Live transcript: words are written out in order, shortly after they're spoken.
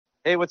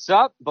Hey, what's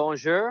up?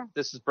 Bonjour.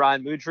 This is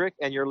Brian Mudryk,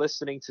 and you're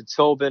listening to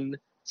Tobin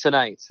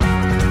Tonight.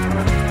 I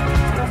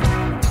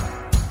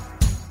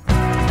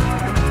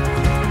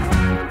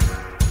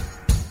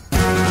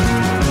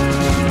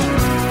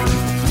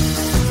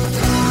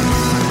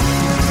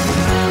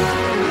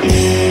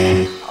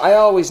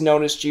always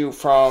noticed you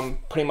from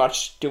pretty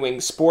much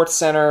doing Sports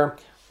Center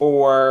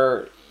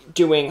or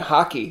doing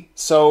hockey.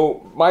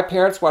 So my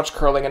parents watched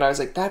curling, and I was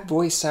like, that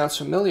voice sounds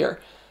familiar.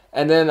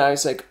 And then I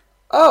was like,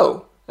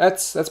 oh,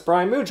 that's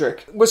Brian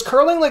Mudryk. Was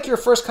curling like your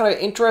first kind of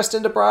interest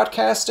into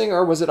broadcasting,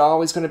 or was it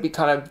always going to be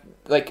kind of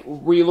like,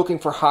 were you looking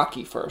for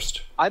hockey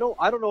first? I don't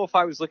know if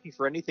I was looking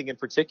for anything in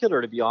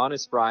particular, to be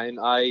honest, Brian.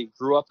 I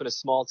grew up in a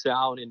small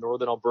town in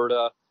northern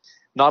Alberta.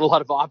 Not a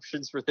lot of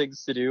options for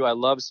things to do. I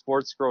loved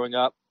sports growing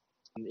up.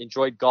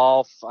 Enjoyed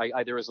golf.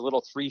 There was a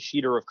little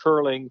 3-sheeter of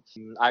curling.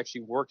 I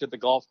actually worked at the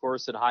golf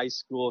course in high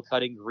school,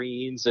 cutting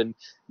greens and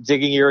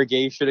digging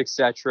irrigation,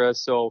 etc.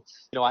 So,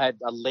 I had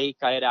a lake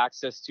I had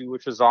access to,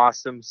 which was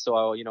awesome.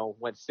 So,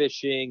 went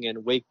fishing and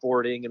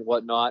wakeboarding and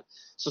whatnot.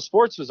 So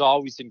sports was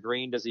always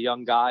ingrained as a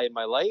young guy in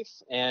my life.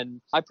 And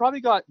I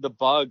probably got the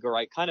bug, or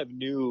I kind of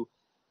knew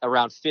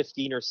around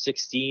 15 or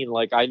 16,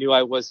 like I knew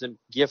I wasn't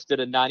gifted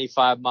a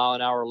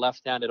 95-mile-an-hour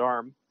left-handed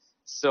arm.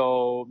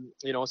 So,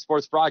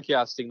 sports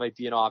broadcasting might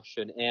be an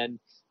option. And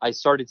I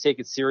started to take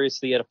it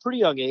seriously at a pretty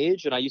young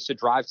age. And I used to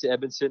drive to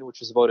Edmonton, which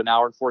was about an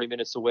hour and 40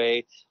 minutes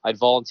away. I'd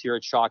volunteer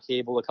at Shaw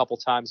Cable a couple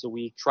times a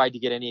week, tried to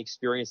get any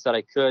experience that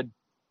I could.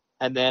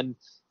 And then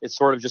it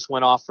sort of just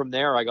went off from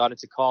there. I got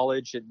into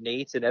college at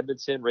NAIT in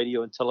Edmonton,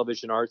 Radio and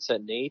Television Arts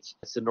at NAIT.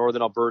 It's the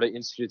Northern Alberta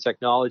Institute of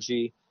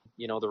Technology.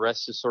 The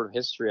rest is sort of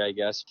history, I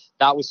guess.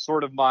 That was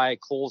sort of my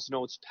Coles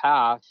Notes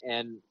path.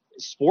 And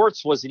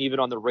sports wasn't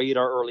even on the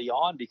radar early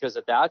on, because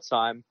at that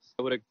time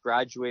I would have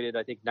graduated,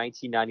 I think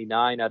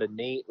 1999 out of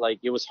NAIT. Like,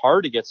 it was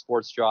hard to get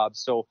sports jobs.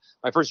 So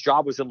my first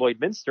job was in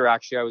Lloydminster.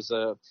 Actually,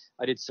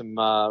 I did some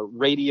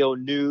radio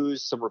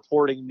news, some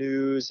reporting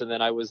news, and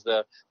then I was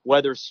the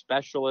weather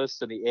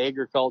specialist and the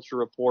agriculture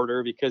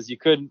reporter, because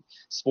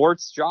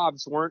sports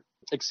jobs weren't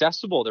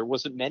accessible. There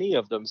wasn't many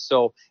of them.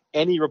 So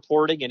any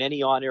reporting and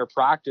any on-air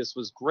practice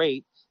was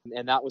great.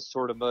 And that was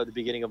sort of the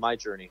beginning of my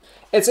journey.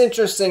 It's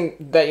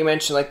interesting that you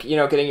mentioned, like,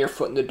 getting your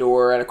foot in the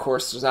door, and of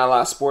course there's not a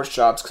lot of sports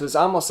jobs, because it's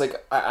almost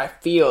like, I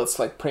feel it's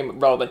like pretty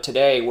relevant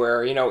today,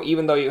 where,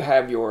 even though you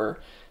have your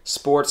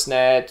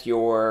Sportsnet,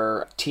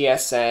 your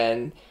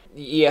TSN,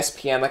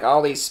 ESPN, like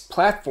all these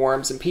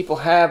platforms, and people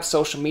have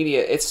social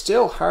media, it's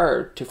still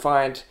hard to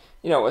find,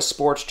 a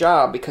sports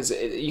job, because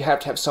you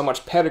have to have so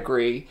much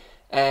pedigree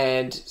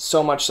and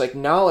so much like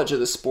knowledge of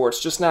the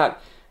sports, just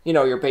not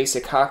your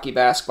basic hockey,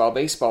 basketball,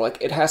 baseball. Like,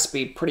 it has to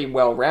be pretty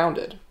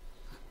well-rounded.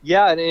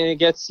 Yeah, and it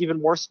gets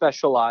even more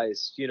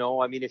specialized.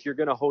 If you're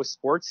going to host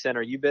Sports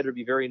Center, you better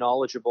be very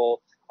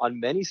knowledgeable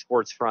on many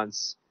sports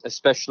fronts,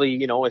 especially,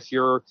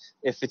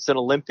 if it's an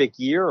Olympic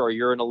year or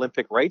you're an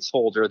Olympic rights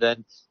holder.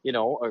 Then,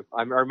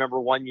 I remember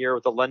one year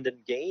with the London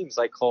Games,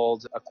 I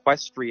called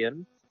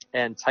equestrian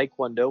and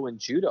taekwondo and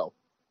judo.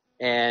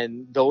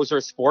 And those are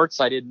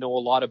sports I didn't know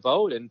a lot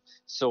about. And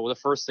so the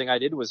first thing I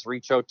did was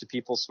reach out to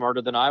people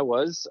smarter than I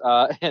was,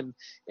 and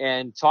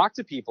talk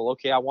to people.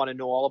 Okay, I want to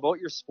know all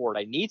about your sport.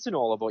 I need to know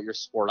all about your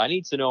sport. I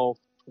need to know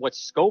what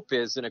scope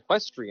is in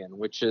equestrian,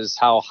 which is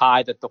how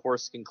high that the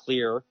horse can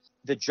clear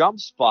the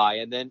jumps by.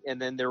 And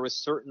then there was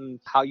certain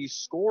how you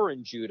score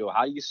in judo,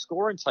 how you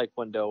score in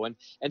taekwondo.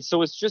 And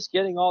so it's just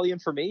getting all the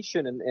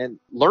information and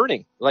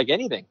learning, like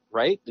anything,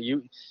 right?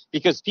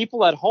 Because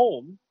people at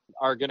home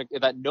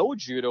that know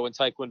judo and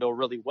taekwondo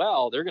really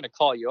well, they're going to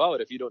call you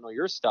out if you don't know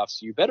your stuff.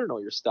 So you better know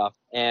your stuff.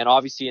 And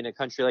obviously in a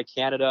country like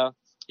Canada,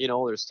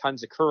 there's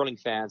tons of curling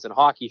fans and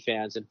hockey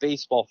fans and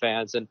baseball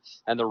fans, and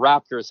the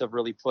Raptors have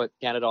really put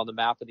Canada on the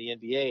map in the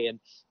NBA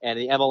and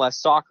the MLS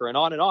soccer and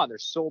on and on.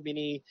 There's so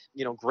many,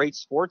 great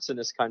sports in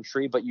this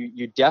country, but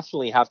you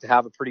definitely have to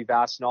have a pretty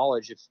vast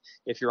knowledge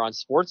if you're on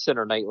Sports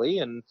Center nightly,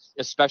 and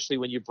especially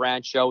when you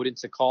branch out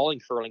into calling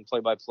curling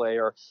play-by-play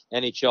or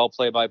NHL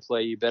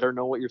play-by-play, you better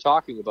know what you're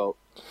talking about.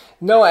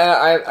 No,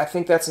 and I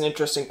think that's an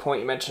interesting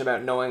point you mentioned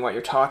about knowing what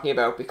you're talking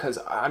about, because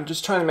I'm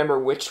just trying to remember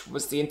which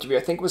was the interview.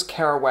 I think it was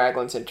Kara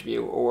Wagland's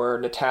interview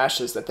or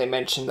Natasha's, that they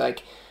mentioned,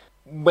 like,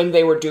 when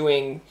they were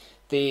doing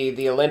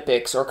the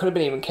Olympics, or it could have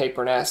been even Kate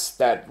Burness,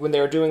 that when they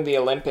were doing the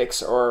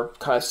Olympics or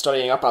kind of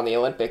studying up on the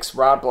Olympics,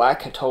 Rod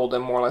Black had told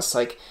them more or less,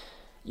 like,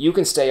 you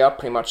can stay up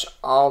pretty much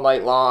all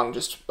night long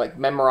just like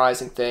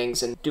memorizing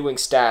things and doing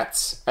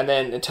stats, and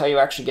then until you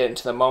actually get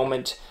into the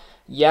moment,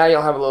 yeah,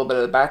 you'll have a little bit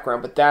of the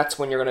background, but that's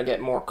when you're going to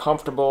get more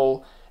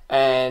comfortable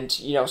and,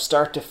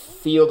 start to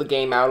feel the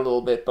game out a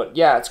little bit. But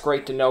yeah, it's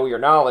great to know your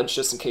knowledge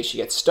just in case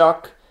you get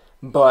stuck,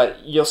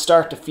 but you'll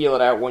start to feel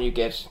it out when you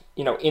get,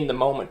 in the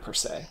moment per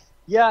se.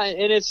 Yeah,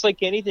 and it's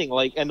like anything,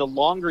 and the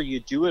longer you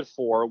do it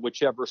for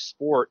whichever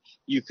sport,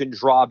 you can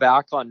draw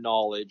back on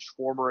knowledge,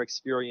 former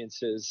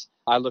experiences.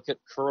 I look at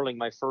curling,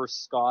 my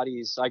first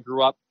Scotties. I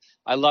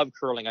love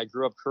curling. I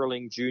grew up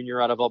curling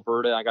junior out of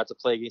Alberta. I got to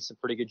play against some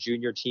pretty good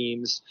junior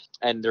teams,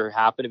 and there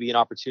happened to be an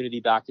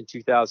opportunity back in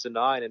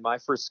 2009. And my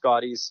first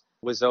Scotties,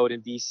 was out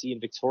in BC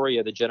and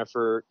Victoria. The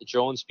Jennifer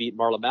Jones beat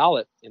Marla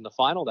Mallett in the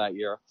final that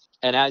year.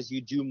 And as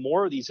you do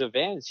more of these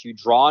events, you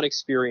draw on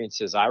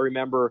experiences. I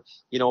remember,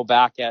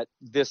 back at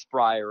this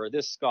Brier or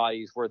this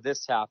Scotties where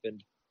this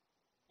happened.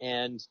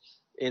 And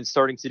in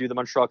starting to do the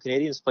Montreal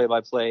Canadiens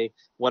play-by-play,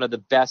 one of the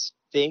best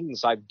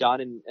things I've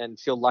done and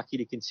feel lucky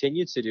to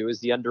continue to do is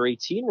the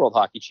Under-18 World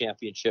Hockey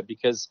Championship,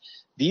 because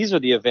these are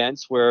the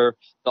events where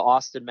the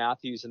Austin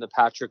Matthews and the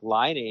Patrick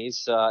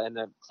Laines and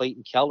the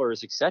Clayton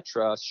Kellers,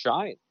 etc.,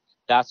 shine.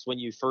 That's when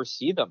you first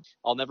see them.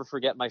 I'll never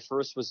forget my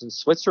first was in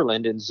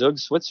Switzerland, in Zug,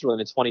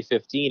 Switzerland in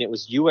 2015. It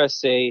was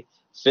USA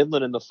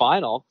Finland in the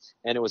final,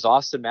 and it was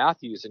Austin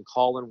Matthews and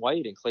Colin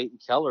White and Clayton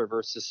Keller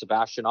versus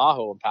Sebastian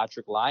Aho and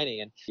Patrick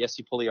Laine and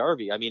Jesse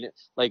Puljujärvi. I mean,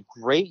 like,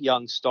 great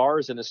young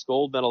stars in this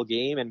gold medal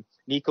game, and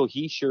Nico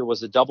Hischier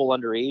was a double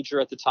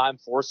underager at the time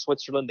for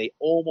Switzerland. They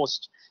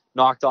almost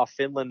knocked off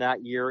Finland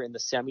that year in the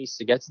semis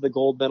to get to the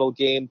gold medal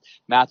game.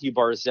 Matthew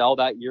Barzal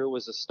that year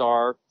was a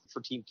star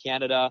for Team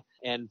Canada,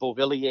 and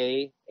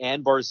Beauvillier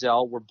and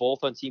Barzal were both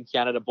on Team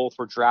Canada. Both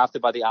were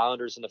drafted by the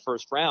Islanders in the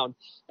first round.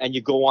 And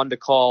you go on to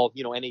call,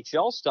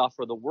 NHL stuff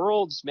or the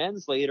world's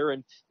men's later,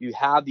 and you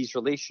have these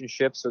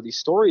relationships or these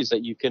stories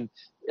that you can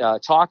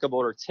talk about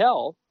or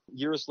tell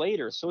years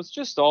later. So it's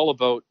just all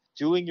about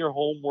doing your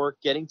homework,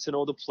 getting to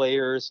know the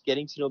players,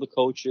 getting to know the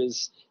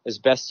coaches as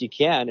best you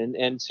can,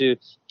 and to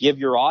give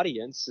your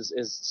audience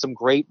is some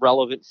great,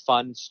 relevant,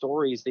 fun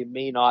stories they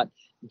may not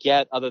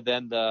get other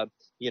than the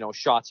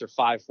shots are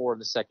 5-4 in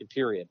the second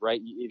period,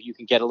 right? If you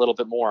can get a little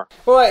bit more.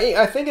 Well,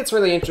 I think it's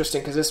really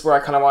interesting because this is where I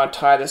kind of want to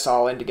tie this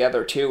all in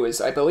together too, is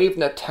I believe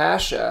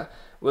Natasha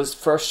was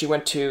first, she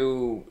went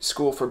to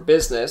school for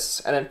business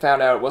and then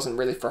found out it wasn't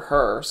really for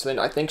her. So then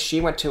I think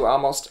she went to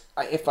almost,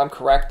 if I'm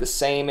correct, the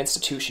same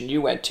institution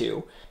you went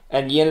to.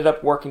 And you ended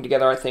up working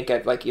together, I think,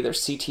 at like either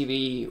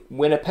CTV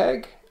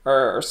Winnipeg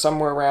or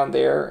somewhere around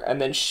there.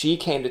 And then she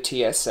came to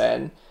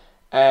TSN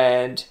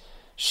and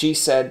she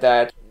said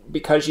that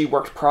because you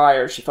worked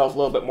prior, she felt a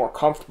little bit more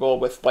comfortable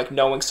with like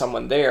knowing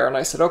someone there. And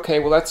I said, okay,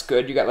 well, that's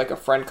good. You got like a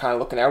friend kind of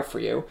looking out for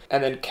you.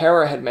 And then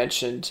Kara had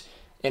mentioned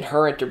in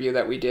her interview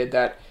that we did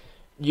that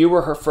you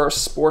were her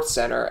first sports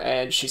center.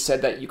 And she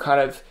said that you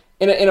kind of,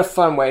 in a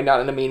fun way,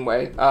 not in a mean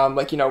way, kind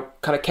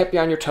of kept you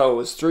on your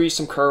toes, threw you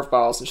some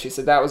curveballs. And she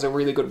said that was a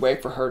really good way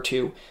for her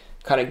to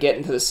kind of get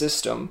into the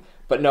system,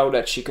 but know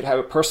that she could have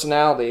a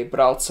personality, but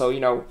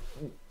also,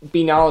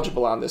 be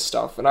knowledgeable on this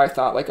stuff. And I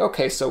thought like,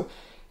 okay, so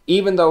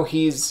even though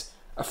he's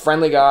a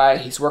friendly guy,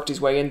 he's worked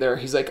his way in there,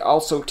 he's like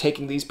also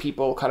taking these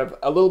people kind of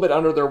a little bit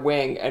under their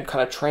wing and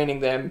kind of training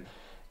them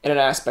in an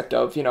aspect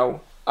of,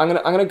 I'm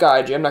gonna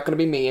guide you, I'm not gonna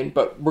be mean,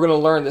 but we're gonna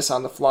learn this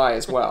on the fly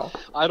as well.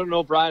 I don't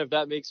know, Brian, if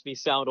that makes me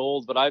sound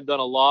old, but I've done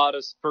a lot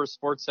of first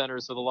sports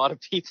centers with a lot of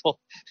people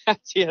at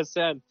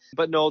TSN.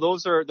 But no,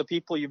 those are the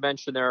people you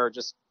mentioned there are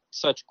just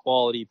such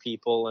quality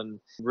people, and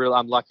really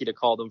I'm lucky to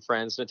call them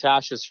friends.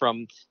 Natasha's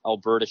from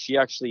Alberta. She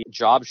actually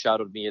job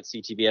shadowed me at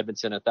CTV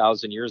Edmonton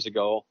 1,000 years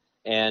ago.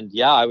 And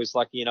yeah, I was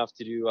lucky enough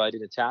to do, I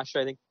did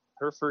Natasha, I think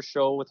her first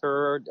show with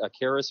her,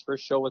 Kara's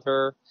first show with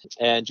her,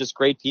 and just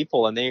great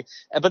people. And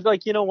but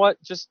like,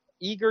 just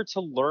eager to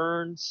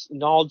learn,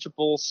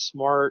 knowledgeable,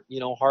 smart,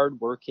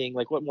 hardworking.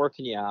 Like, what more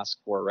can you ask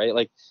for, right?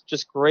 Like,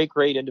 just great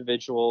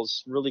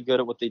individuals, really good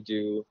at what they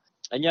do.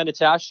 And yeah,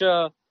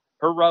 Natasha,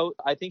 her route,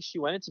 I think she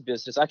went into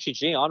business. Actually,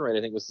 Jay Onrait,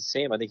 I think, was the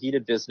same. I think he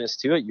did business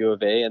too at U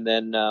of A, and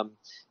then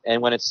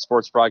and went into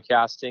sports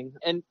broadcasting.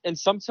 And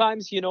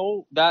sometimes,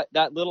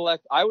 that little.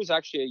 I was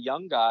actually a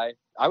young guy.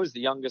 I was the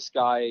youngest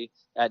guy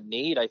at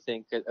NAID, I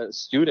think, a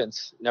student,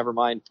 never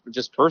mind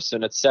just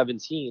person, at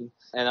 17.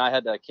 And I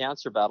had a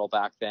cancer battle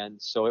back then.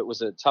 So it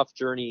was a tough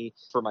journey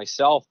for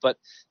myself. But,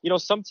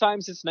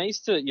 sometimes it's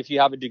nice to, if you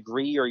have a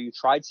degree or you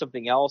tried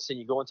something else and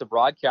you go into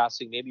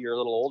broadcasting, maybe you're a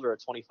little older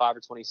at 25 or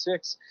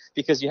 26,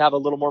 because you have a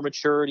little more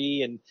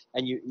maturity and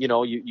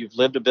you've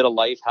lived a bit of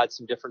life, had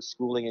some different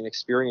schooling and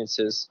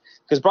experiences.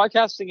 Because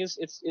broadcasting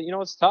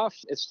it's tough.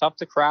 It's tough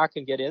to crack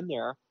and get in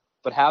there.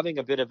 But having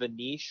a bit of a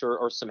niche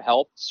or some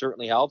help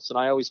certainly helps. And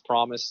I always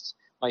promised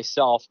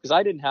myself, because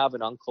I didn't have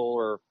an uncle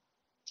or,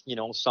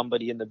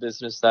 somebody in the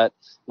business that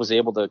was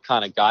able to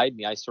kind of guide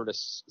me. I sort of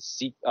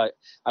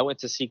I went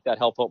to seek that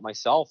help out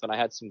myself. And I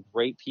had some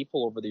great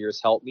people over the years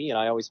help me. And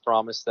I always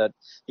promised that,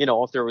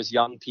 if there was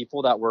young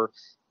people that were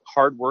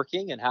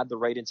hardworking and had the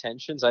right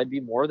intentions, I'd be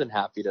more than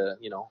happy to,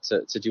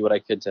 to do what I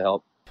could to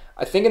help.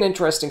 I think an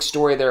interesting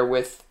story there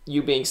with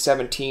you being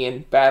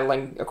 17,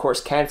 battling, of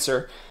course,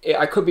 cancer.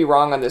 I could be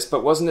wrong on this,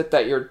 but wasn't it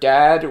that your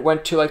dad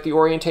went to like the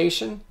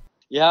orientation?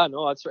 Yeah,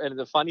 no, that's right. And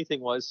the funny thing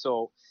was,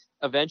 so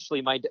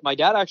eventually my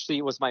dad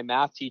actually was my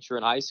math teacher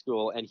in high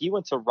school, and he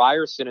went to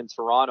Ryerson in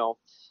Toronto.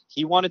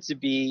 He wanted to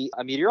be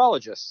a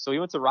meteorologist. So he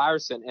went to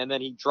Ryerson, and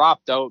then he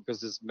dropped out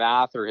because his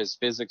math or his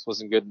physics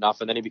wasn't good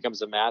enough. And then he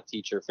becomes a math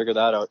teacher, figure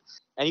that out.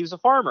 And he was a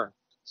farmer.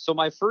 So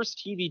my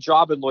first TV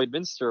job in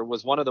Lloydminster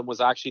one of them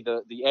was actually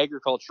the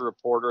agriculture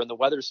reporter and the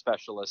weather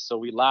specialist. So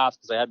we laughed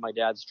because I had my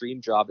dad's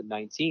dream job at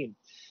 19.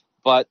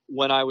 But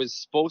when I was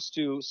supposed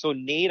to, so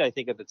NAID, I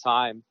think at the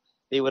time,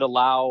 they would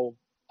allow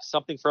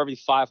something for every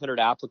 500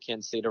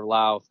 applicants, they'd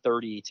allow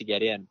 30 to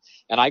get in.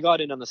 And I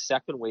got in on the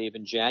second wave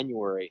in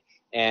January,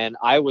 and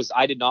I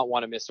did not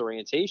want to miss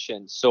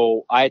orientation.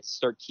 So I had to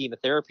start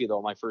chemotherapy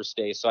though my first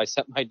day. So I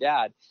sent my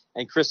dad,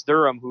 and Chris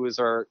Durham, who is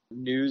our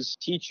news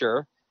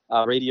teacher,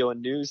 radio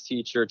and news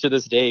teacher. To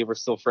this day, we're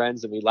still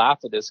friends, and we laugh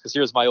at this because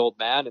here's my old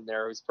man in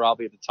there who's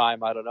probably at the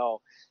time, I don't know,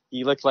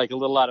 he looked like a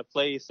little out of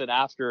place. And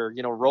after,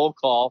 roll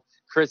call,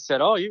 Chris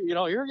said, "Oh,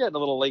 you're getting a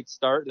little late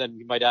start." And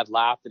then my dad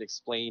laughed and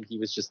explained he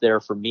was just there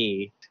for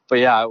me. But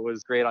yeah, it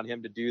was great on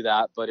him to do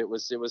that. But it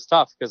was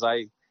tough because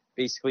I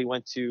basically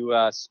went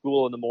to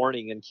school in the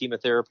morning and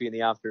chemotherapy in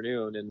the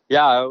afternoon. And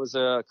yeah, it was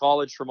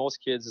college for most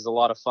kids is a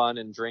lot of fun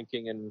and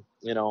drinking and,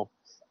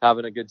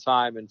 having a good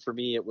time. And for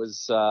me, it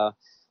was,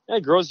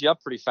 it grows you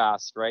up pretty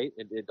fast, right?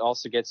 It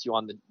also gets you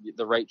on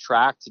the right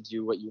track to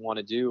do what you want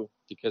to do,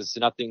 because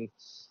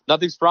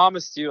nothing's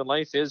promised to you and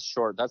life is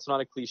short. That's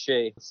not a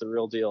cliche. It's the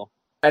real deal.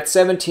 At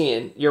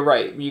 17, you're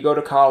right. You go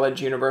to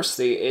college,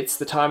 university, it's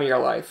the time of your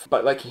life.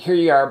 But like here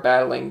you are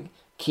battling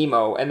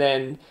chemo, and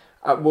then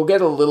we'll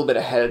get a little bit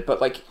ahead,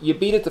 but like you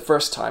beat it the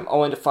first time,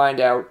 only to find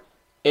out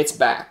it's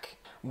back.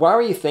 Why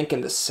were you thinking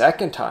the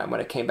second time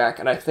when it came back?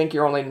 And I think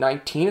you're only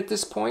 19 at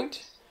this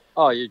point.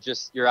 Oh,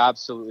 you're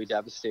absolutely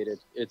devastated.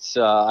 It's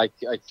I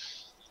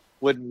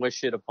wouldn't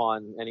wish it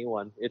upon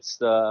anyone. It's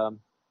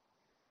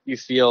you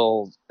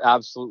feel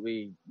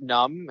absolutely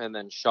numb and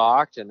then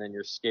shocked and then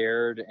you're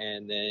scared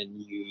and then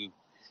you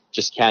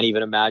just can't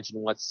even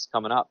imagine what's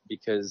coming up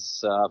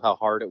because of how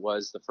hard it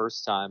was the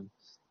first time.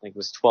 I think it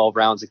was 12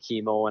 rounds of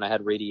chemo and I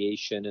had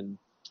radiation, and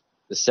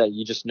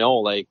you just know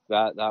like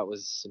that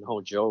was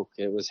no joke.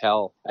 It was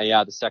hell. And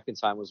yeah, the second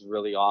time was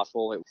really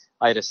awful.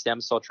 I had a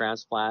stem cell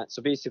transplant.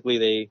 So basically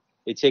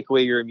they take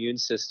away your immune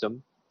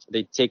system.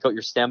 They take out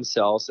your stem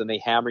cells and they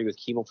hammer you with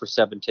chemo for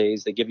 7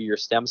 days. They give you your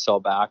stem cell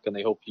back and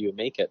they hope you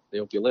make it. They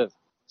hope you live.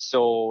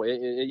 So,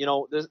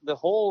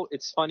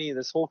 it's funny,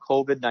 this whole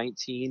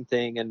COVID-19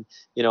 thing and,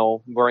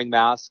 wearing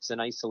masks and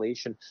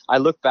isolation. I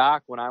look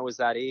back when I was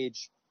that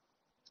age,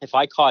 if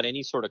I caught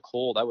any sort of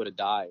cold, I would have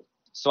died.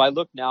 So I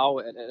look now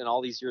and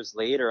all these years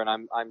later, and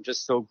I'm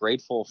just so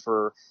grateful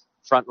for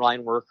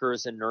frontline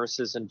workers and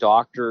nurses and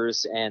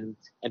doctors and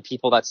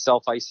people that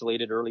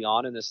self-isolated early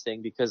on in this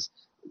thing, because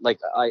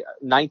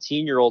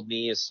 19-year-old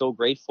me is so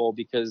grateful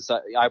because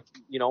I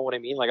you know what I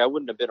mean? Like I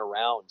wouldn't have been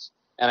around.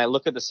 And I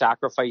look at the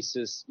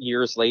sacrifices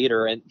years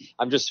later and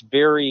I'm just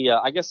very,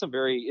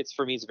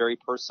 for me, it's very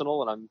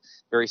personal and I'm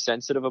very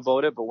sensitive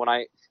about it. But when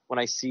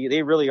I see,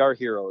 they really are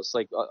heroes,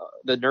 like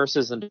the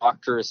nurses and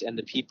doctors and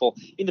the people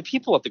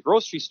at the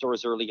grocery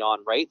stores early on,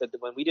 right? That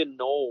when we didn't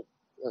know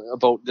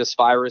about this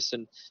virus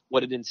and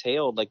what it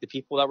entailed, like the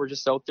people that were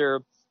just out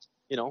there,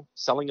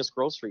 selling us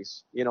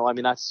groceries,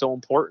 that's so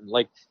important.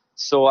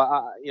 So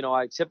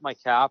I tip my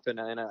cap and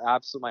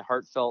my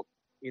heartfelt,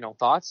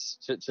 thoughts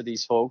to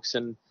these folks.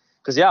 And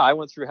because, yeah, I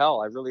went through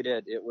hell. I really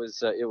did. It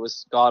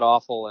was god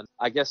awful. And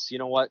I guess, you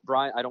know what,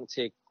 Bryan, I don't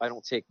take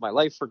my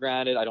life for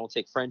granted. I don't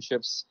take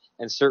friendships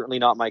and certainly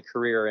not my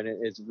career. And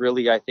it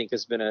really, I think,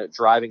 has been a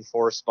driving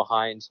force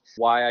behind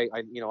why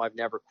I've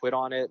never quit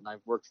on it. And I've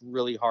worked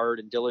really hard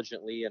and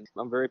diligently. And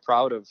I'm very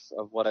proud of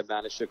what I've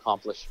managed to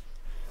accomplish.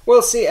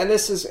 Well, see, and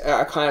this is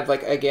kind of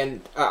like,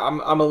 again, I'm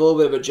a little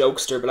bit of a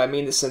jokester, but I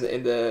mean this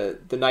in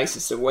the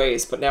nicest of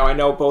ways. But now I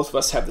know both of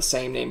us have the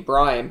same name,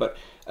 Bryan, but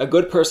a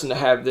good person to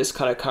have this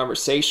kind of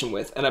conversation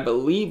with, and I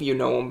believe you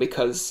know him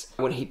because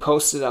when he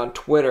posted on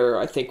Twitter,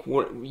 I think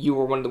you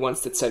were one of the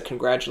ones that said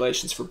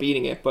congratulations for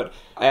beating it, but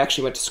I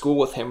actually went to school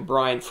with him,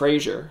 Brian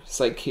Fraser. It's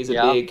like he's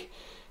a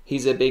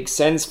big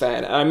Sens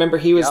fan. And I remember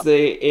he was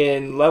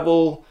in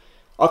level,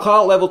 I'll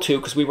call it level 2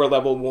 because we were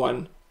level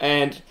 1,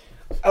 and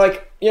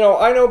I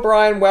know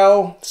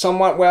Bryan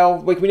somewhat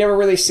well. Like, we never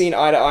really seen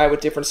eye to eye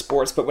with different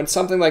sports, but when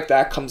something like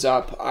that comes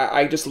up,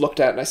 I just looked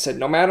at it and I said,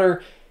 no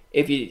matter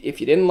if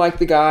you didn't like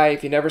the guy,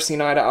 if you never seen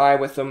eye to eye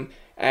with him,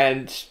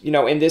 and,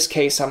 in this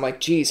case, I'm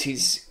like, geez,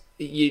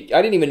 I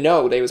didn't even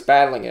know they was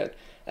battling it.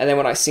 And then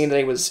when I seen that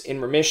he was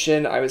in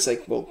remission, I was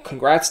like, well,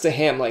 congrats to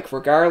him. Like,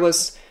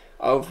 regardless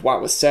of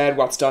what was said,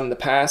 what's done in the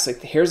past,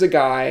 like, here's a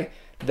guy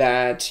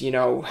that,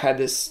 had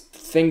this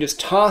thing just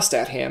tossed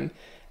at him,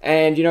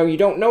 and, you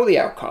don't know the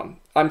outcome.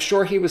 I'm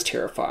sure he was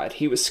terrified.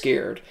 He was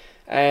scared.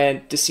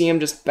 And to see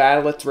him just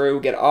battle it through,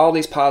 get all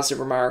these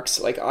positive remarks,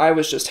 like, I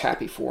was just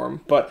happy for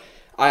him. But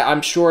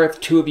I'm sure if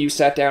two of you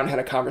sat down and had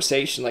a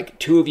conversation, like,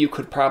 two of you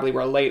could probably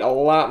relate a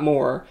lot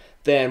more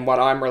than what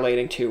I'm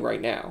relating to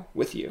right now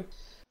with you.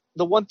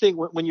 The one thing,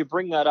 when you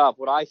bring that up,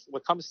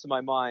 what comes to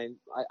my mind,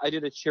 I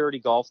did a charity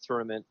golf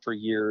tournament for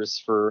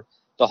years for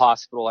the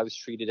hospital I was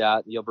treated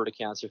at, the Alberta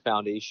Cancer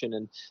Foundation.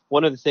 And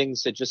one of the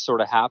things that just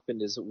sort of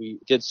happened is that we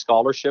did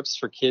scholarships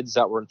for kids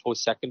that were in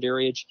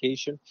post-secondary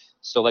education.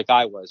 So like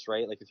I was,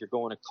 right? Like if you're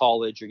going to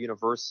college or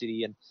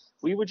university, and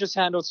we would just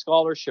hand out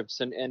scholarships,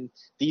 and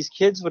these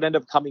kids would end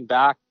up coming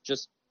back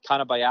just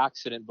kind of by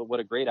accident, but what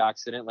a great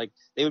accident. Like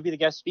they would be the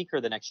guest speaker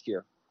the next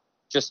year.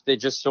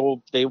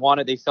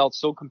 they felt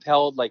so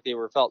compelled, like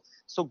felt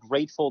so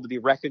grateful to be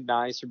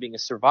recognized for being a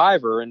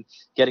survivor and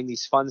getting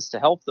these funds to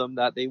help them,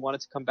 that they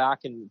wanted to come back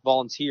and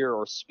volunteer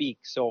or speak.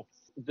 So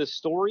the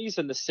stories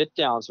and the sit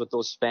downs with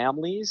those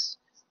families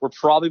were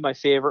probably my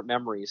favorite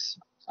memories.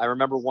 I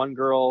remember one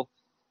girl,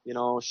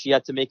 she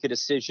had to make a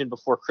decision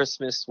before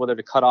Christmas whether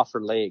to cut off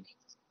her leg.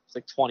 It's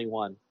like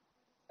 21.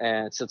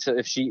 And so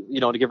if she,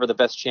 to give her the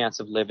best chance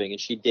of living, and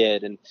she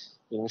did. And,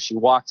 she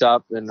walked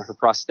up in her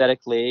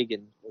prosthetic leg,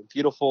 and a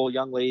beautiful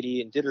young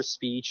lady, and did her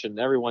speech, and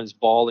everyone's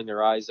bawling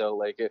their eyes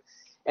out.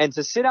 And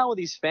to sit down with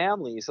these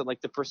families and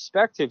the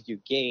perspective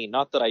you gain,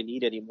 not that I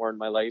need any more in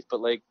my life,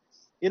 but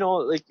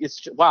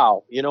it's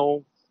wow,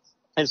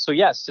 And so,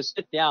 yes, to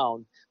sit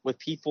down with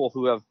people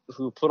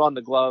who put on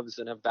the gloves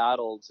and have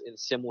battled in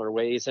similar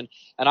ways. And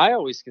I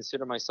always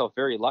consider myself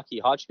very lucky.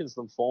 Hodgkin's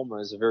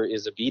lymphoma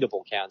is a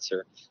beatable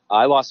cancer.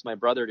 I lost my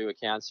brother to a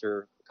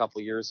cancer a couple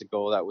of years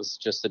ago. That was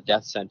just a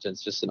death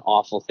sentence, just an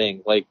awful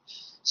thing.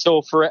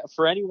 So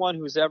for anyone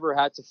who's ever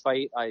had to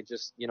fight, I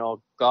just,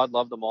 God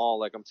love them all.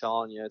 Like I'm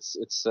telling you,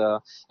 it's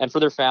and for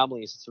their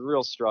families, it's a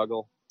real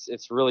struggle.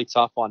 It's really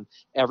tough on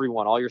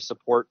everyone, all your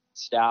support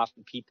staff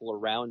and people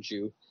around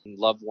you, and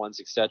loved ones,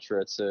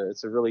 etc. It's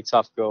a really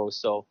tough go.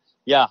 So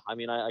yeah, I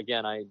mean, I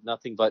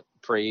nothing but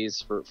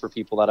praise for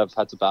people that have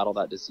had to battle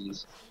that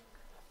disease.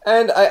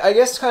 And I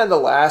guess kind of the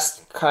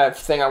last kind of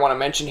thing I want to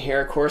mention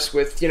here, of course,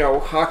 with,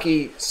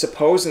 hockey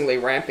supposedly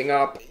ramping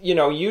up,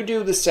 you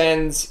do the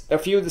Sens, a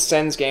few of the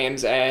Sens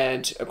games,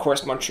 and of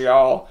course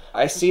Montreal.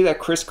 I see that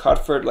Chris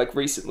Cuthbert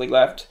recently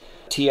left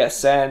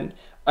TSN.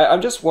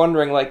 I'm just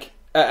wondering,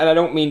 and I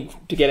don't mean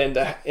to get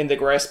into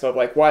grasp of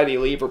why did he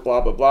leave or blah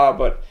blah blah,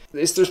 but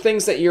is there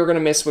things that you're gonna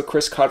miss with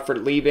Chris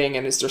Cuthbert leaving,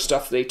 and is there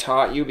stuff they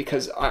taught you?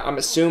 Because I'm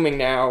assuming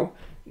now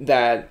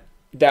that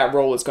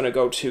role is going to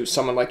go to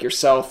someone like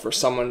yourself or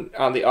someone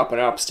on the up and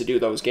ups to do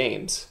those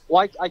games.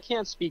 Well, I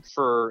can't speak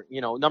for,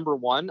 number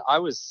one, I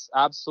was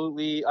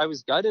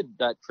gutted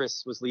that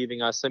Chris was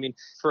leaving us. I mean,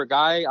 for a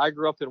guy, I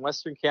grew up in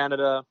Western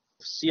Canada,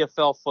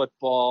 CFL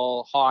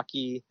football,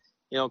 hockey.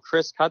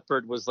 Chris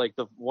Cuthbert was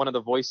one of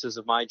the voices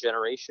of my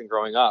generation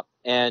growing up.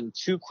 And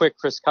two quick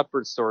Chris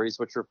Cuthbert stories,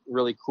 which are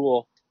really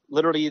cool.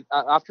 Literally,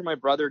 after my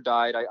brother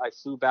died, I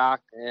flew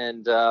back,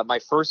 and my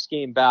first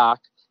game back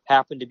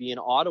happened to be in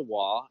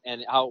Ottawa,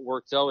 and how it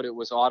worked out, it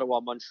was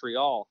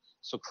Ottawa-Montreal.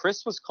 So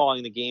Chris was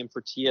calling the game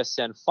for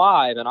TSN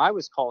 5, and I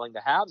was calling the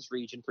Habs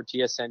region for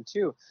TSN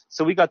 2.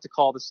 So we got to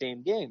call the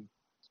same game.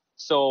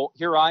 So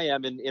here I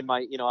am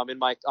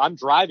I'm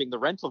driving the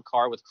rental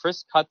car with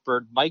Chris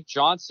Cuthbert, Mike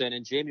Johnson,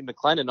 and Jamie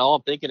McLennan. All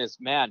I'm thinking is,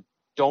 man,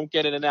 don't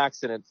get in an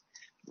accident.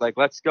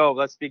 Let's go.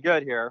 Let's be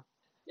good here.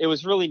 It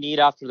was really neat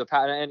after the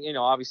and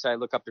obviously I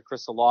look up to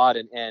Chris a lot,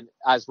 and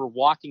as we're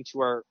walking to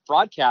our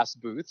broadcast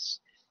booths,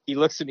 he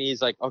looks at me,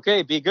 he's like,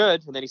 okay, be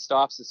good. And then he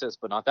stops and says,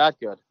 but not that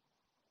good.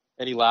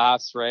 And he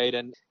laughs, right?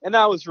 And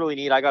that was really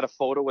neat. I got a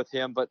photo with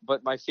him. But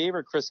my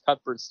favorite Chris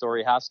Cuthbert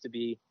story has to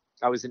be,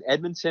 I was in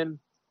Edmonton.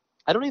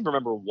 I don't even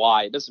remember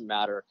why. It doesn't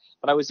matter.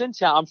 But I was in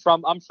town.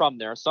 I'm from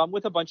there. So I'm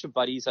with a bunch of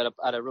buddies at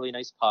a really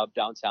nice pub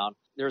downtown.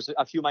 There's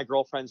a few of my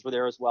girlfriends were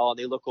there as well. And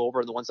they look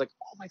over, and the one's like,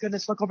 oh my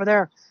goodness, look over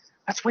there.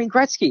 That's Wayne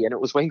Gretzky. And it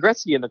was Wayne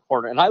Gretzky in the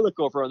corner. And I look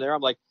over there.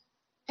 I'm like,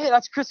 hey,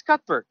 that's Chris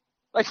Cuthbert.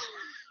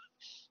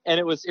 And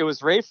it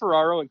was Ray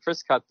Ferraro and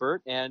Chris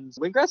Cuthbert and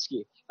Wayne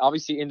Gretzky,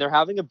 obviously, and they're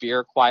having a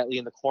beer quietly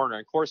in the corner.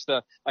 And of course,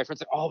 my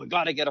friend's like, oh, we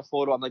got to get a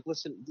photo. I'm like,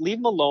 listen, leave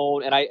him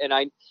alone. And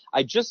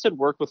I just had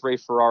worked with Ray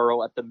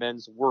Ferraro at the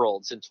Men's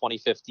Worlds in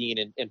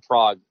 2015 in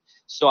Prague.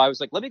 So I was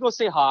like, let me go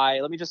say hi.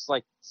 Let me just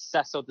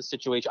suss out the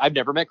situation. I've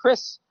never met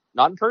Chris,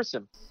 not in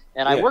person.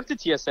 And I worked at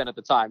TSN at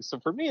the time. So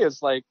for me,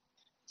 it's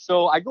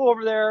so I go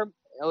over there.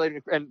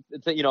 And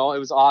it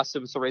was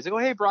awesome. So Ray's like, oh,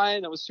 hey,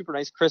 Bryan, that was super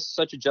nice. Chris,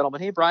 such a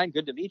gentleman. Hey, Bryan,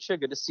 good to meet you.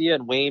 Good to see you.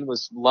 And Wayne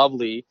was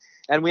lovely.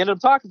 And we ended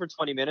up talking for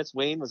 20 minutes.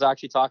 Wayne was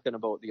actually talking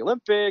about the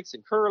Olympics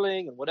and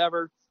curling and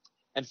whatever.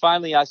 And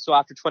finally, so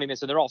after 20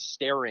 minutes, and they're all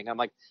staring.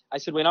 I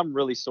said, Wayne, I'm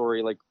really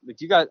sorry.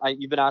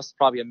 You've been asked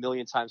probably a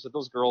million times, but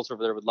those girls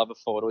over there would love a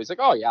photo. He's like,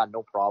 oh yeah,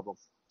 no problem.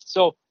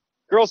 So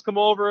girls come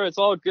over. It's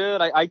all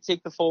good. I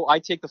take the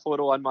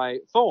photo on my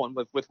phone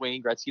with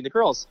Wayne Gretzky and the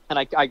girls. And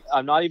I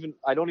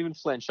don't even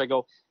flinch. I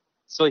go,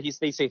 so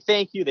they say,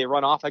 thank you. They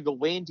run off. I go,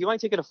 Wayne, do you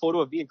mind taking a photo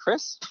of me and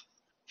Chris?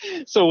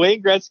 So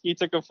Wayne Gretzky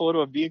took a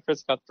photo of me and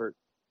Chris Cuthbert.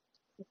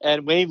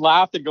 And Wayne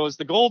laughed and goes,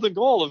 the golden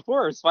goal, of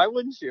course. Why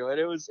wouldn't you? And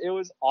it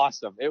was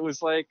awesome. It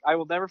was I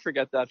will never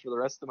forget that for the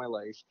rest of my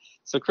life.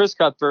 So Chris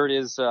Cuthbert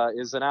is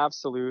an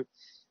absolute,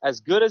 as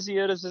good as he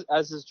is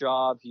as his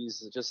job,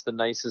 he's just the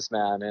nicest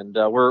man. And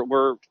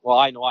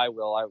I know I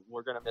will.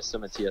 We're going to miss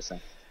him at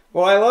TSN.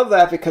 Well, I love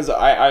that because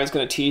I was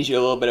going to tease you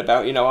a little bit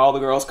about, all the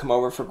girls come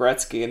over for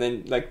Gretzky, and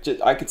then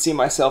I could see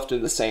myself do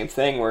the same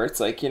thing where it's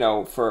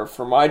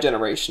for my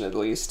generation at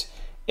least,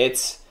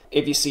 it's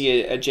if you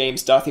see a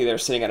James Duthie there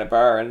sitting at a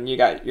bar and you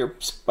got your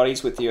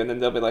buddies with you, and then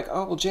they'll be like,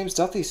 oh, well, James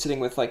Duthie's sitting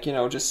with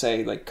just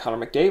say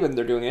Connor McDavid, and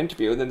they're doing an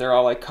interview, and then they're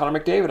all like, Connor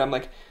McDavid. I'm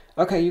like,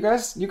 okay, you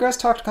guys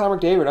talk to Connor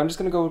McDavid. I'm just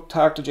going to go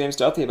talk to James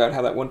Duthie about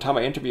how that one time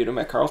I interviewed him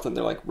at Carleton.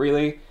 They're like,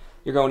 really?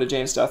 you're going to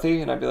James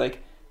Duthie? And I'd be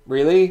like,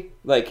 really?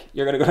 Like,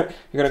 you're gonna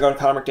go to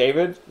Connor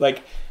McDavid?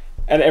 Like,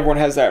 and everyone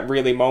has that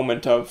really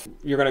moment of,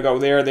 you're gonna go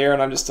there,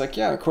 and I'm just like,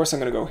 yeah, of course I'm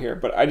gonna go here.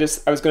 But I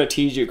was gonna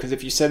tease you, because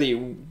if you said that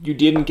you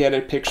didn't get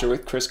a picture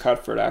with Chris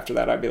Cuthbert after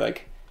that, I'd be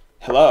like,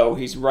 hello,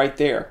 he's right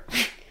there.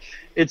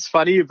 It's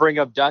funny you bring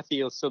up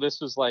Duthie. So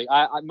this was like,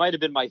 I might have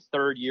been my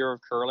third year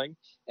of curling,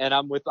 and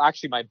I'm with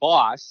actually my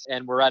boss,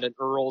 and we're at an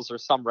Earl's or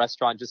some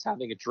restaurant just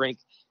having a drink.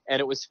 And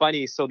it was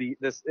funny. So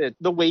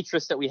the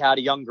waitress that we had,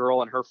 a young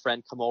girl, and her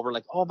friend come over,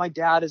 like, oh, my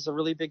dad is a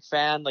really big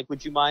fan. Like,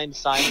 would you mind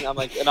signing? I'm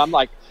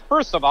like,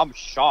 first of all, I'm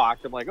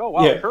shocked. I'm like, oh,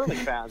 wow, Yeah. curling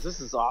fans.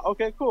 This is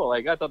okay, cool.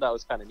 Like, I thought that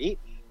was kind of neat.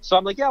 So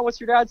I'm like, yeah, what's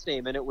your dad's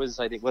name? And it was,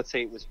 I think, let's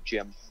say it was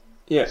Jim.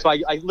 Yeah. So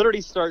I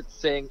literally start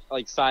saying,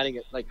 like, signing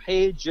it, like,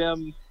 hey,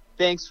 Jim,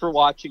 thanks for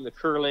watching the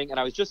curling. And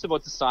I was just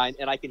about to sign,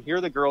 and I can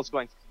hear the girls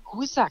going,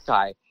 who is that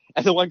guy?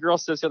 And the one girl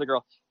says to the other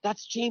girl,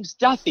 that's James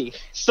Duthie.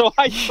 So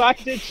I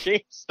signed it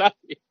James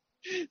Duthie.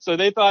 So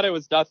they thought it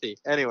was Duthie.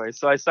 Anyway,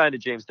 so I signed it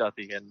James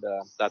Duthie, and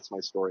that's my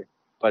story.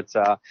 But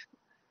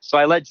so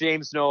I let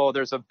James know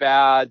there's a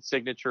bad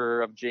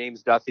signature of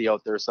James Duthie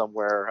out there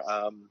somewhere.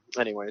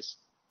 Anyways.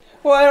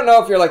 Well, I don't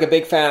know if you're like a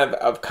big fan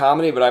of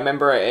comedy, but I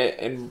remember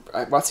in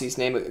what's his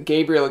name?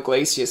 Gabriel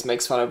Iglesias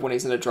makes fun of when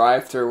he's in a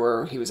drive-thru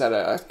where he was at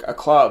a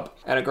club,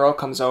 and a girl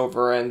comes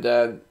over,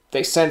 and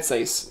they sense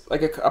he's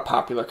like a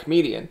popular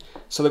comedian.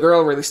 So the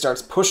girl really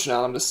starts pushing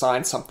on him to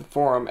sign something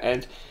for him,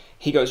 and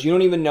he goes, you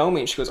don't even know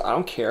me. And she goes, I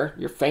don't care.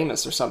 You're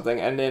famous or something.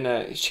 And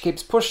then she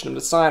keeps pushing him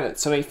to sign it.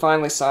 So he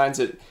finally signs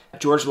it,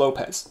 George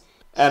Lopez.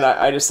 And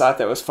I just thought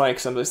that was funny,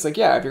 because I'm just like,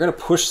 yeah, if you're going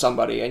to push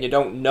somebody and you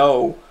don't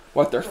know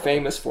what they're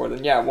famous for,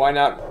 then yeah, why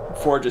not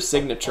forge a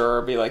signature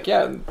or be like,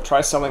 yeah,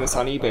 try selling this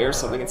on eBay or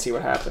something and see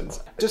what happens.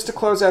 Just to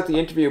close out the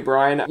interview,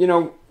 Bryan,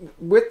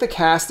 with the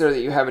cast there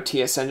that you have at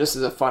TSN, just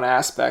as a fun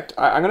aspect,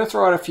 I'm going to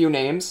throw out a few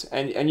names,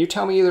 and you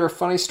tell me either a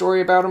funny story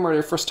about them or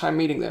your first time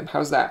meeting them.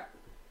 How's that?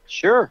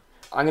 Sure.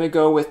 I'm going to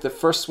go with the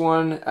first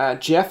one,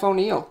 Jeff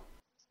O'Neill.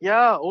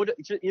 Yeah,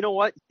 you know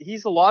what?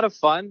 He's a lot of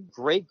fun.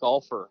 Great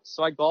golfer.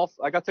 So I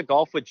got to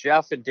golf with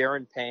Jeff and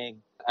Darren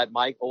Pang at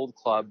my old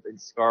club in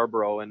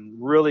Scarborough, and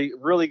really,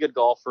 really good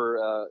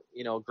golfer.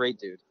 Great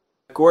dude.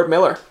 Gord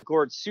Miller.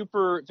 Gord,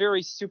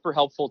 very super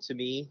helpful to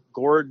me.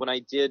 Gord, when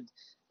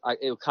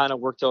it kind of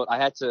worked out. I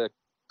had to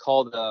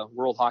call the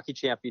World Hockey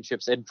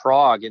Championships in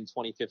Prague in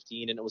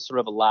 2015, and it was sort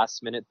of a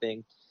last minute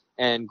thing.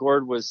 And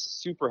Gord was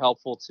super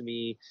helpful to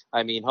me.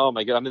 I mean, oh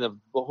my God,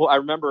 I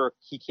remember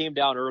he came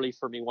down early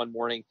for me one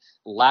morning,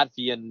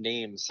 Latvian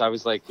names. I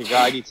was like,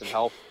 I need some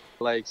help.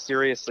 Like,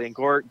 seriously. And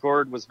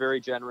Gord was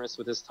very generous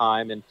with his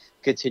time and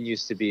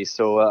continues to be.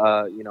 So,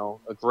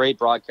 a great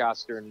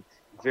broadcaster and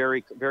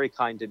very, very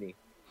kind to me.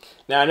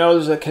 Now, I know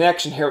there's a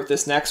connection here with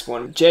this next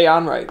one. Jay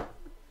Onright.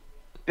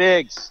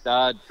 Big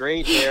stud,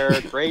 great hair,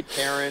 great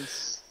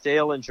parents.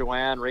 Dale and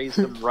Joanne raised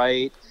him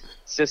right.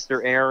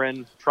 Sister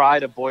Erin,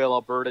 tried to boil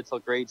Alberta till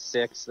grade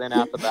 6, then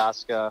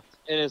Athabasca.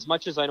 And as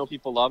much as I know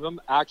people love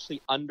him,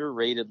 actually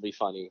underratedly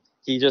funny.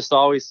 He's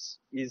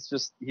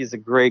a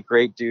great,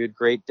 great dude,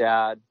 great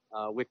dad,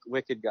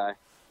 wicked guy.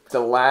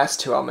 The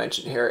last two I'll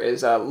mention here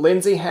is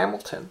Lindsay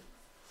Hamilton.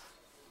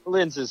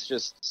 Lynn's is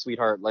just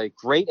sweetheart, like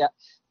great.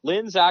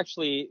 Lynn's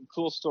actually,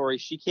 cool story.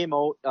 She came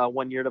out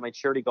one year to my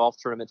charity golf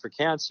tournament for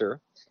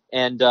cancer,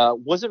 and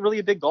wasn't really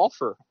a big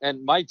golfer.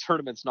 And my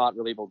tournament's not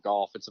really about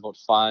golf. It's about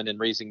fun and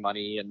raising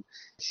money. And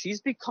she's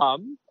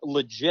become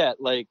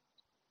legit, like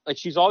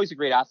she's always a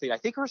great athlete. I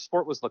think her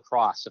sport was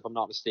lacrosse, if I'm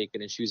not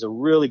mistaken. And she was a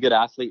really good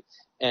athlete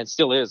and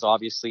still is,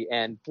 obviously.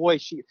 And boy,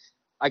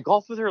 I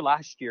golfed with her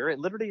last year,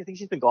 and literally I think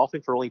she's been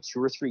golfing for only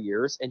 2 or 3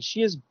 years, and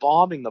she is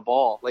bombing the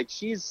ball. Like,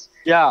 she's,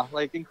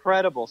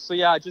 incredible. So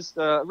yeah, just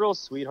a real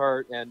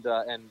sweetheart, and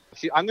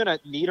I'm gonna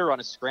need her on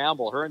a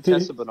scramble. Her and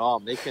Tessa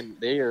Bonhomme,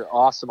 they are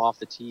awesome off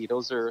the tee.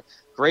 Those are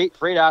great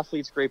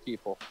athletes, great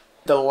people.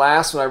 The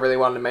last one I really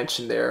wanted to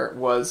mention there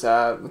was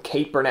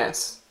Kate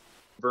Burness.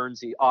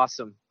 Burnsy,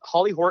 awesome.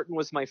 Holly Horton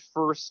was my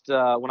first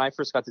when I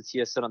first got to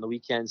TSN on the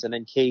weekends, and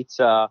then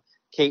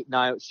Kate and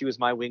I, she was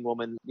my wing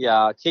woman.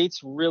 Yeah,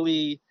 Kate's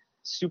really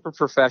super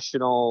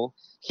professional.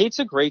 Kate's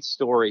a great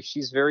story.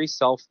 She's very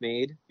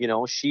self-made.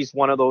 She's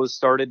one of those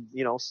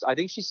I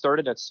think she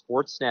started at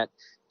Sportsnet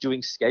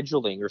doing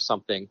scheduling or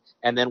something,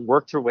 and then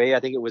worked her way.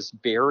 I think it was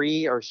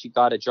Barrie, or she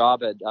got a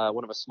job at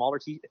one of a smaller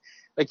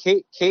Like,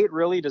 Kate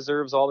really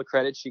deserves all the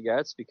credit she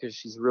gets, because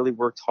she's really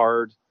worked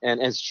hard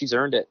and she's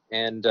earned it.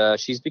 And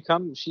she's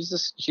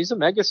a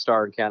mega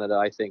star in Canada.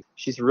 I think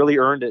she's really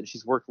earned it.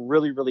 She's worked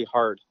really, really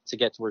hard to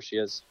get to where she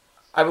is.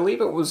 I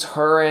believe it was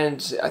her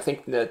and I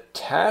think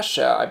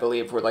Natasha, I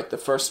believe, were like the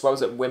first,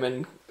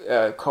 women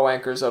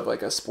co-anchors of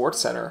like a sports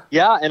center.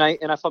 Yeah, and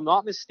if I'm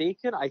not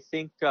mistaken, I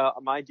think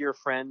my dear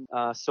friend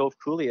Soph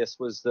Koulias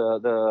was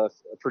the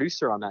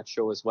producer on that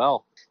show as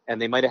well.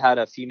 And they might have had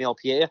a female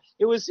PA.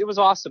 It was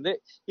awesome.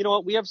 You know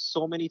what? We have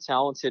so many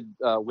talented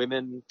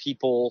women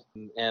people,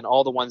 and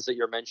all the ones that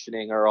you're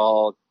mentioning are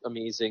all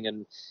amazing.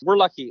 And we're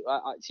lucky.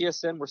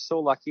 TSN, we're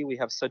so lucky. We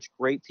have such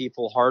great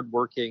people,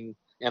 hardworking,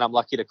 and I'm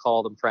lucky to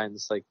call them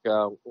friends. Like,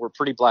 we're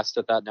pretty blessed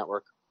at that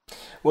network.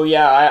 Well,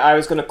 yeah, I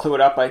was going to clue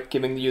it up by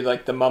giving you,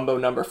 like, the Mumbo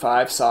Number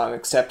 5 song,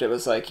 except it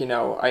was like, you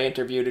know, I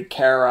interviewed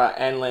Kara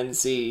and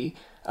Lindsay,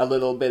 a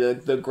little bit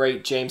of the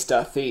great James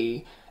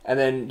Duthie, and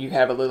then you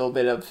have a little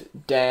bit of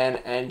Dan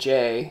and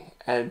Jay,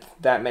 and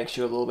that makes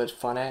you a little bit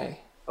funny.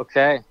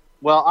 Okay.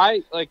 Well,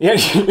 I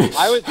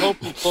would hope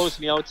you close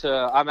me out to.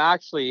 I'm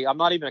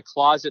not even a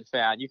closet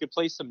fan. You could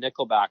play some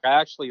Nickelback.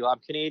 I'm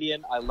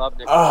Canadian. I love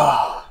Nickelback.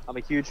 Oh. I'm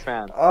a huge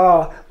fan.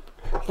 Oh,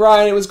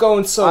 Brian, it was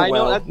going so well. I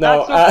know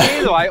that's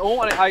okay though.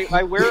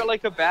 I wear it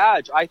like a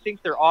badge. I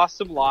think they're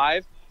awesome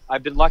live.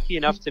 I've been lucky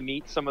enough to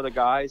meet some of the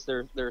guys.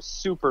 They're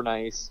super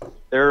nice.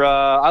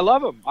 I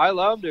love them. I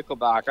love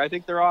Nickelback. I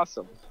think they're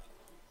awesome.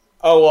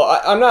 Oh,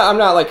 well, I'm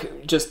not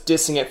like just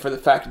dissing it for the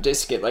fact of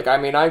dissing it. Like, I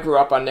mean, I grew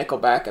up on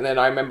Nickelback, and then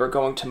I remember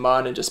going to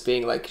Mun and just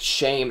being like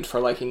shamed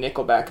for liking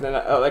Nickelback, and then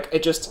I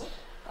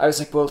was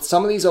like, well,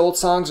 some of these old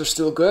songs are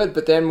still good,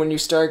 but then when you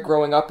start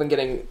growing up and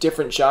getting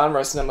different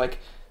genres, and I'm like,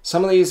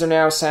 some of these are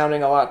now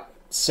sounding a lot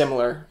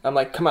similar. I'm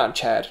like, come on,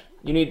 Chad,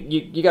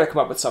 you got to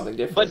come up with something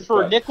different. But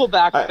for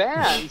Nickelback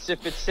fans,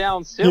 if it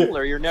sounds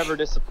similar, you're never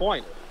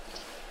disappointed.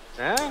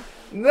 Eh?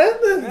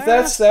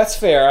 That's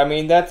fair. I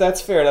mean,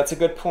 that's fair. That's a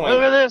good point.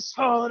 Look at this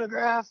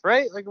photograph,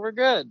 right? Like, we're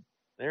good.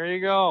 There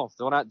you go.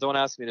 Don't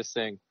ask me to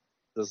sing.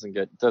 Doesn't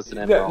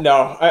end well.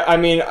 No, I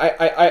mean,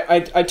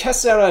 I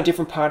tested out on a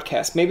different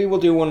podcast. Maybe we'll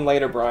do one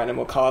later, Brian, and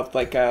we'll call it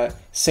like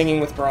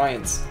Singing with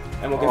Bryans,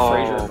 and we'll get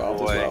Fraser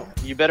involved as well.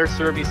 You better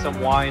serve me some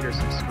wine or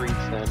some screech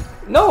then.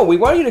 No, we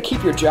want you to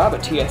keep your job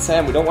at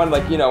TSM. We don't want,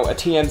 like, you know, a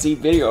TMZ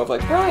video of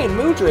like Bryan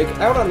Mudryk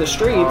out on the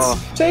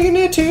streets, taking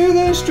it to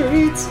the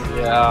streets.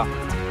 Yeah.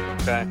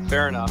 Okay,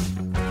 fair enough.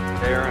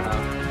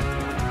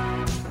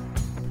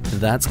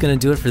 That's going to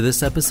do it for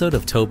this episode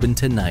of Tobin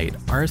Tonight.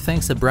 Our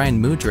thanks to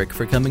Bryan Mudryk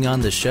for coming on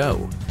the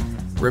show.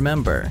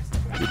 Remember,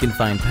 you can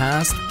find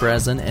past,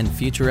 present, and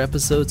future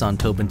episodes on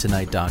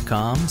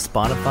TobinTonight.com,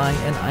 Spotify,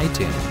 and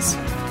iTunes.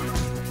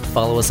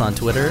 Follow us on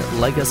Twitter,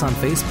 like us on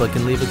Facebook,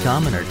 and leave a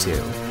comment or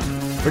two.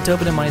 For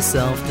Tobin and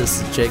myself,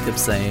 this is Jacob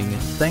saying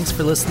thanks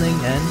for listening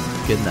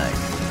and good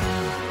night.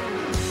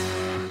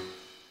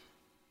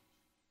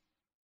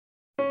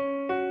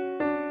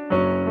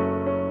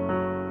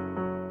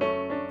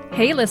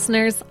 Hey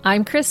listeners,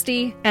 I'm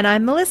Christy. And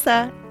I'm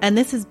Melissa, and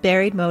this is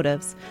Buried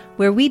Motives,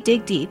 where we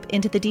dig deep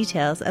into the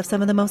details of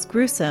some of the most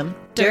gruesome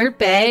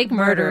dirtbag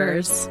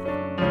murderers.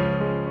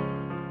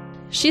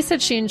 She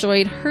said she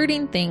enjoyed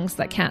hurting things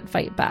that can't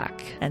fight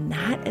back. And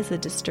that is a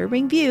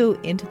disturbing view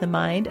into the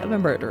mind of a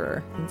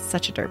murderer and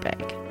such a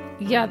dirtbag.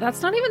 Yeah,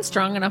 that's not even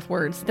strong enough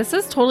words. This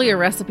is totally a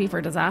recipe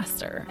for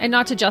disaster. And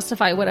not to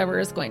justify whatever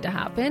is going to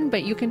happen,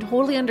 but you can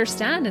totally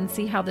understand and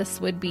see how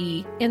this would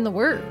be in the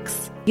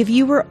works. If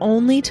you were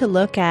only to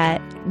look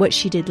at what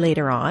she did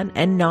later on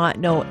and not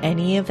know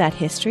any of that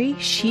history,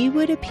 she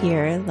would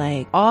appear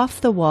like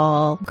off the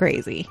wall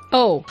crazy.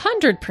 Oh,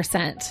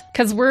 100%.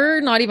 Because we're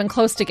not even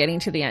close to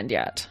getting to the end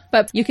yet.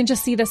 But you can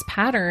just see this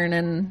pattern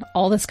and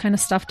all this kind of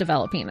stuff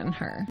developing in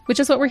her, which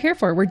is what we're here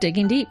for. We're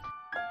digging deep.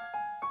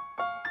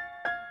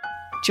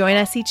 Join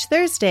us each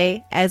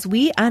Thursday as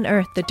we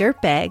unearth the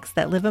dirtbags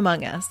that live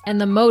among us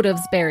and the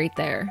motives buried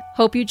there.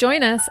 Hope you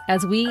join us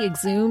as we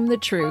exhume the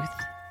truth.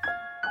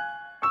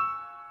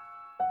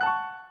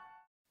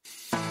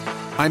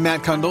 I'm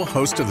Matt Kundle,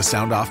 host of the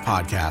Sound Off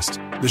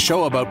Podcast, the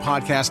show about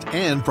podcast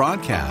and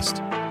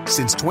broadcast.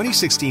 Since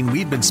 2016,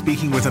 we've been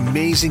speaking with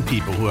amazing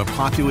people who have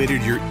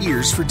populated your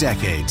ears for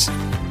decades.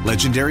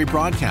 Legendary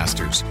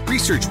broadcasters,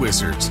 research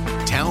wizards,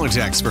 talent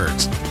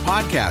experts,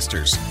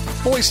 podcasters,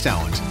 voice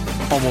talent.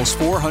 Almost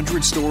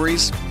 400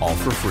 stories, all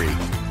for free.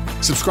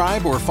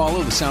 Subscribe or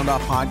follow the Sound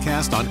Off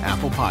Podcast on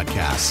Apple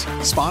Podcasts,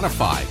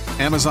 Spotify,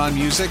 Amazon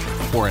Music,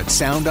 or at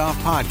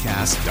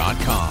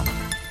soundoffpodcast.com.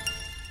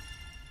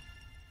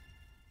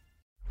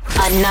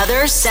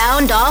 Another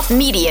Sound Off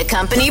Media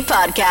Company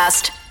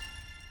podcast.